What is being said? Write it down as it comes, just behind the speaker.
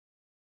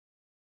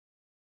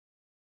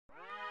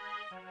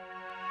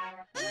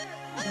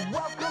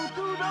Welcome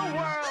to the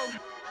world.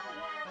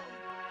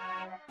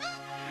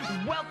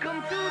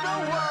 Welcome to the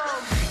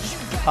world.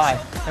 Hi,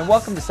 and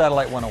welcome to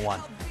Satellite 101.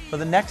 For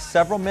the next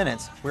several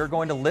minutes, we're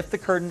going to lift the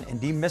curtain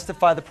and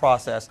demystify the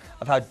process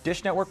of how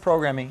DISH Network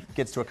programming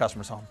gets to a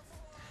customer's home.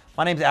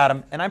 My name's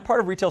Adam, and I'm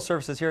part of retail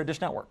services here at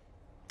DISH Network.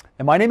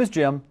 And my name is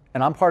Jim,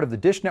 and I'm part of the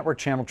DISH Network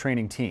channel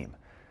training team.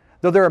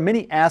 Though there are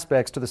many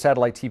aspects to the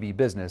satellite TV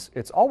business,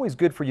 it's always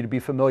good for you to be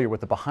familiar with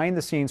the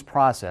behind-the-scenes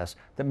process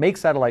that makes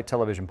satellite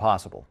television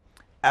possible.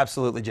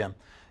 Absolutely, Jim.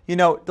 You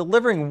know,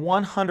 delivering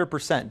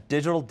 100%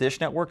 digital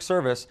DISH Network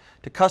service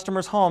to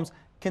customers' homes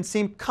can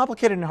seem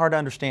complicated and hard to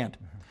understand.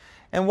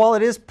 And while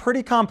it is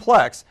pretty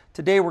complex,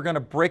 today we're going to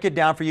break it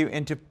down for you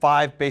into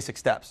 5 basic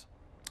steps.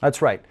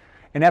 That's right.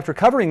 And after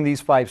covering these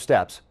 5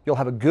 steps, you'll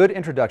have a good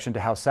introduction to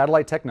how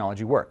satellite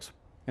technology works.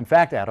 In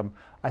fact, Adam,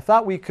 I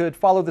thought we could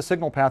follow the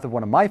signal path of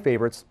one of my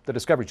favorites, the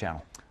Discovery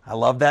Channel. I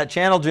love that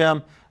channel,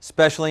 Jim,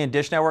 especially in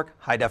DISH Network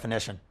high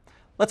definition.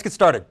 Let's get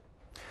started.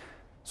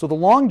 So the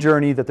long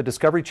journey that the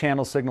Discovery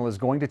Channel signal is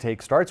going to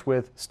take starts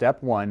with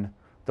step 1,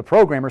 the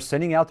programmers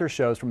sending out their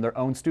shows from their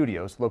own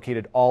studios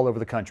located all over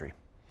the country.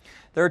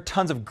 There are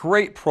tons of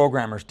great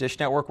programmers DISH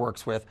Network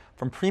works with,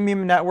 from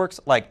premium networks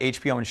like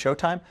HBO and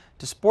Showtime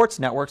to sports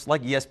networks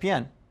like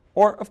ESPN,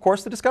 or of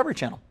course the Discovery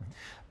Channel.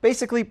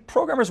 Basically,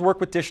 programmers work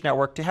with DISH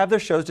Network to have their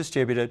shows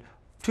distributed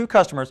to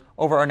customers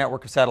over our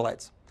network of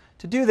satellites.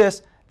 To do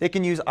this, they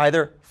can use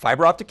either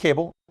fiber optic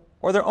cable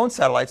or their own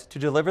satellites to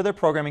deliver their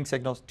programming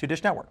signals to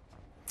DISH Network.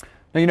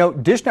 Now, you know,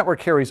 DISH Network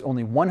carries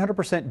only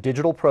 100%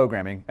 digital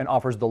programming and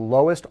offers the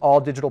lowest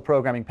all-digital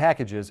programming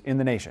packages in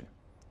the nation.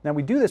 Now,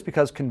 we do this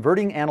because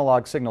converting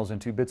analog signals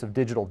into bits of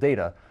digital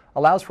data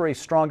allows for a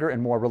stronger and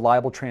more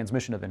reliable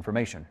transmission of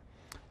information.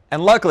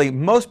 And luckily,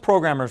 most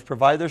programmers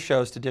provide their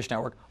shows to DISH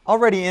Network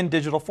already in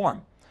digital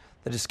form.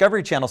 The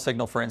Discovery Channel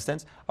signal, for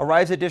instance,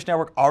 arrives at DISH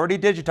Network already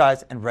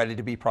digitized and ready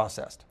to be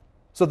processed.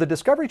 So the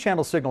Discovery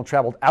Channel signal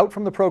traveled out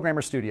from the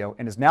programmer studio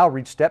and has now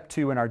reached step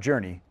 2 in our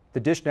journey, the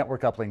DISH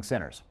Network Uplink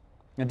Centers.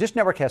 Now, DISH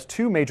Network has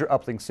 2 major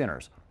uplink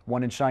centers,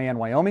 one in Cheyenne,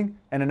 Wyoming,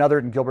 and another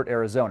in Gilbert,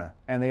 Arizona,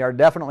 and they are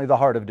definitely the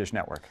heart of DISH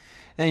Network.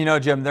 And you know,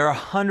 Jim, there are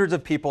hundreds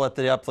of people at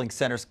the uplink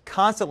centers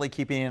constantly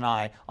keeping an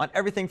eye on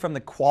everything from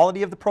the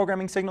quality of the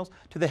programming signals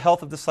to the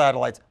health of the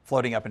satellites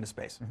floating up into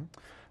space.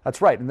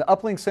 That's right, and the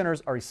uplink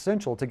centers are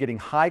essential to getting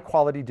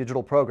high-quality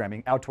digital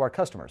programming out to our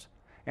customers.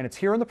 And it's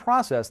here in the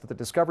process that the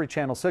Discovery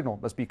Channel signal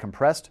must be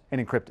compressed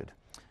and encrypted.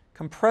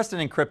 Compressed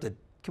and encrypted.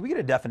 Can we get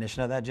a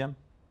definition of that, Jim?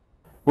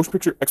 Motion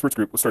Picture Experts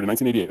Group was started in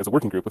 1988 as a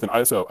working group within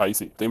ISO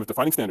IEC. The aim of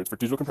defining standards for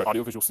digital compressed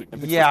audiovisual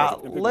signals. Yeah,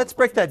 let's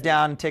break that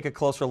down and take a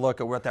closer look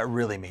at what that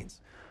really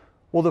means.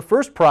 Well, the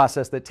first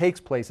process that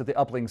takes place at the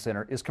uplink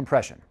center is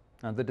compression.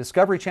 Now, the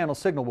Discovery Channel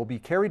signal will be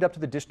carried up to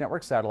the DISH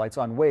Network satellites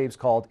on waves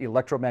called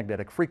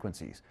electromagnetic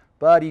frequencies,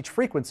 but each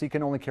frequency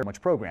can only carry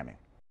much programming.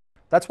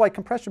 That's why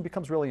compression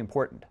becomes really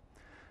important,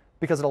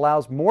 because it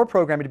allows more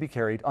programming to be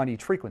carried on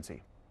each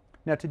frequency.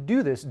 Now, to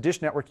do this,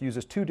 DISH Network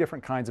uses 2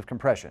 different kinds of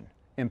compression,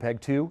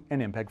 MPEG-2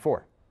 and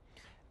MPEG-4.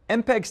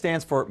 MPEG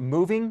stands for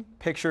Moving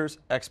Pictures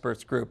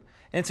Experts Group,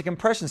 and it's a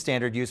compression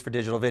standard used for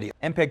digital video.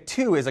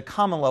 MPEG-2 is a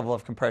common level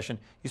of compression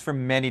used for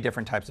many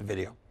different types of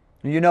video.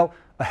 You know,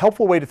 a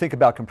helpful way to think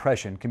about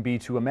compression can be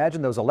to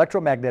imagine those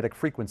electromagnetic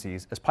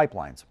frequencies as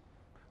pipelines.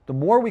 The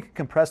more we can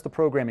compress the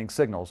programming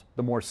signals,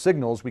 the more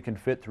signals we can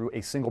fit through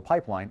a single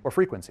pipeline or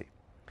frequency.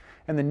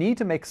 And the need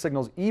to make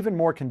signals even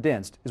more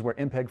condensed is where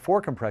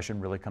MPEG-4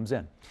 compression really comes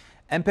in.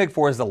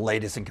 MPEG-4 is the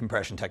latest in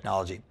compression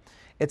technology.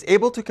 It's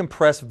able to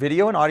compress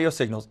video and audio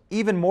signals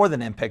even more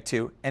than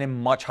MPEG-2 and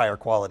in much higher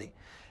quality.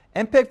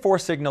 MPEG-4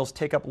 signals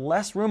take up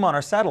less room on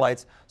our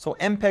satellites, so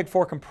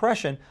MPEG-4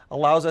 compression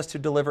allows us to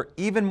deliver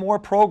even more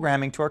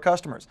programming to our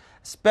customers,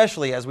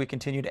 especially as we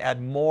continue to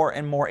add more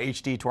and more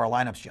HD to our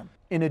lineups, Jim.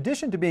 In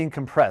addition to being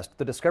compressed,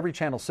 the Discovery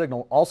Channel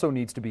signal also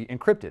needs to be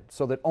encrypted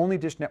so that only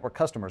DISH Network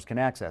customers can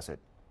access it.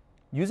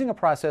 Using a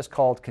process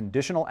called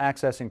conditional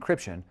access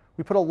encryption,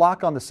 we put a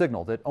lock on the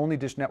signal that only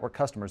DISH Network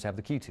customers have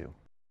the key to.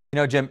 You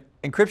know, Jim,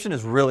 encryption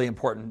is really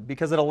important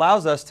because it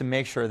allows us to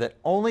make sure that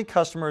only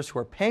customers who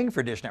are paying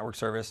for DISH Network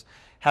service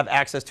have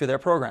access to their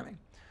programming.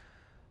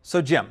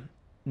 So, Jim,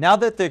 now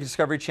that the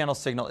Discovery Channel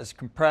signal is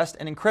compressed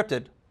and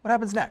encrypted, what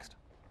happens next?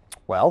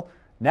 Well,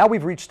 now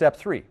we've reached step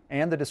 3,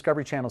 and the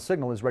Discovery Channel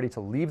signal is ready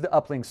to leave the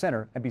uplink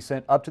center and be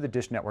sent up to the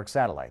DISH Network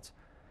satellites.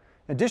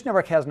 And DISH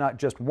Network has not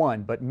just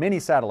one, but many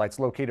satellites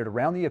located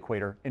around the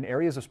equator in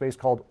areas of space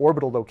called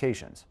orbital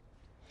locations.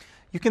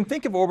 You can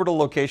think of orbital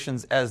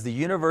locations as the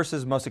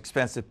universe's most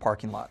expensive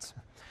parking lots.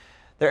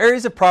 They're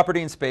areas of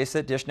property in space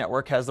that DISH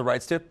Network has the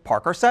rights to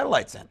park our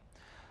satellites in.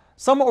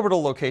 Some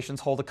orbital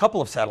locations hold a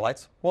couple of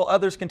satellites, while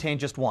others contain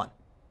just one.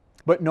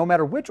 But no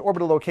matter which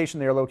orbital location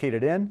they are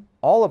located in,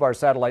 all of our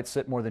satellites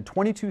sit more than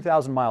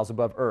 22,000 miles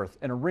above Earth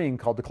in a ring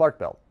called the Clark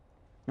Belt.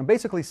 And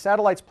basically,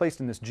 satellites placed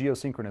in this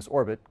geosynchronous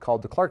orbit,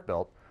 called the Clark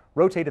Belt,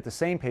 rotate at the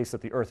same pace that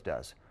the Earth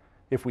does.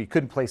 If we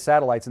couldn't place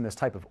satellites in this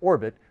type of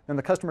orbit, then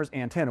the customer's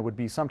antenna would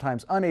be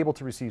sometimes unable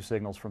to receive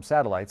signals from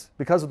satellites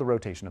because of the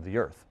rotation of the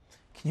Earth.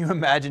 Can you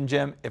imagine,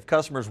 Jim, if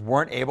customers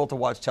weren't able to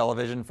watch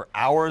television for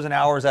hours and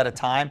hours at a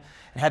time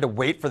and had to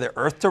wait for the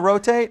Earth to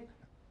rotate?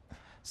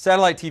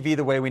 Satellite TV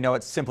the way we know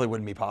it simply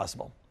wouldn't be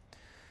possible.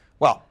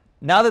 Well,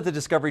 now that the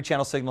Discovery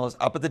Channel signal is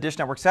up at the DISH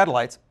Network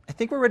satellites, I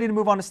think we're ready to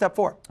move on to step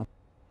 4.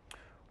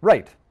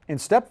 Right. In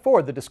step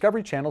 4, the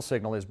Discovery Channel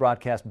signal is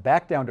broadcast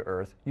back down to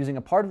Earth using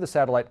a part of the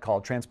satellite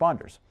called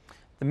transponders.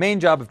 The main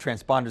job of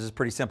transponders is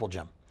pretty simple,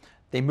 Jim.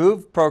 They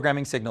move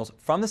programming signals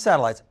from the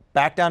satellites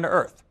back down to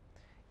Earth.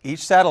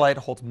 Each satellite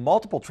holds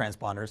multiple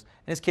transponders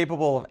and is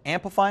capable of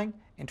amplifying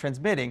and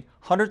transmitting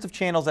hundreds of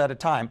channels at a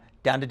time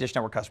down to DISH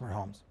Network customer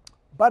homes.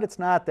 But it's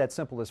not that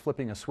simple as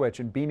flipping a switch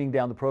and beaming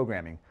down the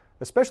programming,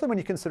 especially when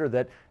you consider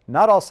that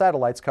not all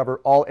satellites cover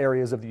all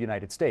areas of the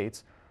United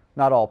States,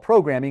 not all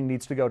programming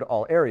needs to go to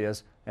all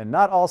areas, and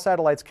not all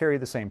satellites carry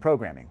the same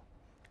programming.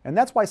 And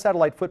that's why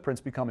satellite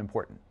footprints become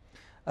important.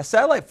 A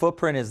satellite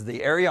footprint is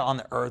the area on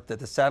the Earth that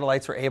the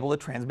satellites are able to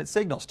transmit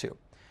signals to.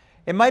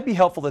 It might be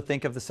helpful to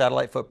think of the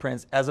satellite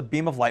footprints as a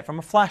beam of light from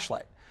a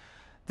flashlight.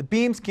 The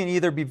beams can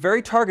either be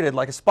very targeted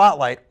like a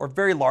spotlight or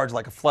very large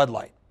like a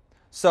floodlight.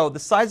 So the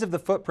size of the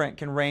footprint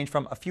can range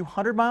from a few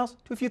hundred miles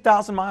to a few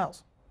thousand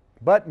miles.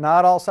 But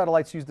not all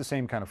satellites use the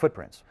same kind of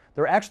footprints.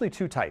 There are actually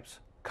two types,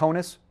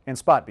 CONUS and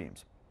spot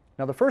beams.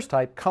 Now the first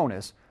type,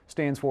 CONUS,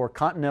 stands for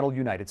Continental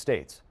United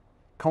States.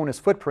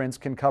 CONUS footprints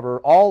can cover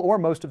all or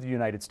most of the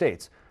United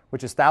States,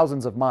 which is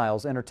thousands of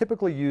miles and are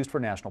typically used for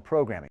national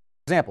programming.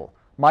 For example,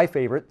 my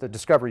favorite, the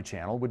Discovery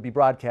Channel, would be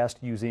broadcast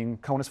using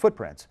CONUS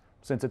footprints,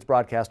 since it's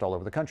broadcast all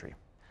over the country.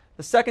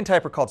 The second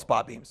type are called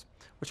spot beams,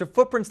 which are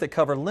footprints that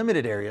cover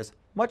limited areas,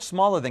 much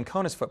smaller than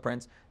CONUS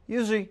footprints,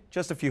 usually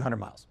just a few hundred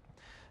miles.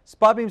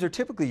 Spot beams are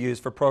typically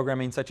used for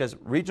programming such as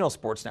regional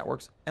sports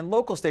networks and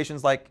local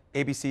stations like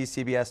ABC,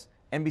 CBS,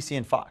 NBC,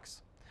 and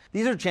Fox.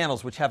 These are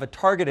channels which have a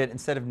targeted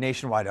instead of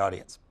nationwide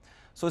audience.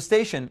 So a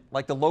station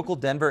like the local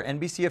Denver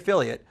NBC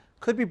affiliate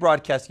could be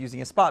broadcast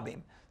using a spot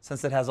beam,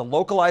 since it has a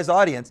localized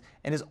audience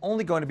and is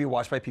only going to be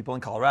watched by people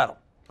in Colorado.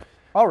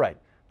 All right,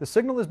 the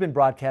signal has been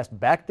broadcast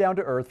back down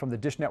to Earth from the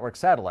DISH Network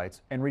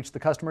satellites and reached the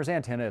customer's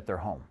antenna at their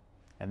home.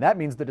 And that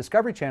means the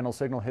Discovery Channel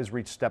signal has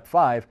reached step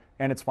 5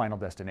 and its final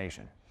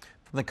destination.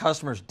 From the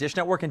customer's DISH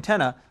Network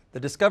antenna, the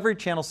Discovery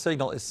Channel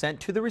signal is sent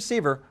to the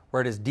receiver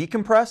where it is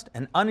decompressed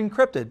and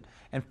unencrypted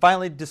and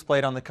finally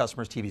displayed on the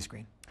customer's TV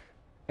screen.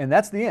 And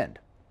that's the end.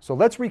 So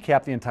let's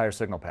recap the entire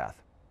signal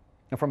path.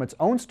 And from its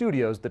own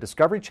studios, the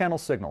Discovery Channel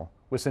signal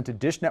was sent to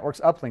DISH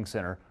Network's Uplink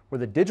Center, where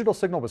the digital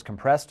signal was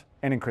compressed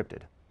and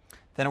encrypted.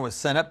 Then it was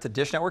sent up to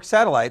DISH Network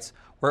satellites,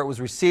 where it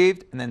was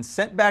received and then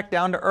sent back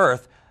down to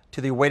Earth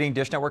to the awaiting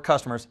DISH Network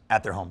customers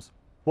at their homes.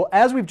 Well,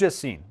 as we've just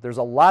seen, there's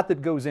a lot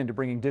that goes into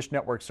bringing DISH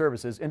Network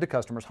services into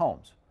customers'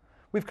 homes.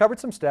 We've covered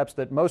some steps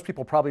that most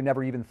people probably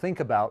never even think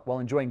about while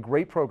enjoying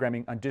great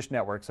programming on DISH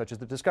Network, such as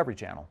the Discovery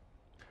Channel.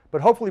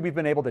 But hopefully we've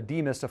been able to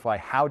demystify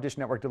how DISH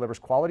Network delivers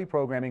quality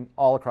programming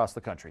all across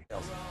the country.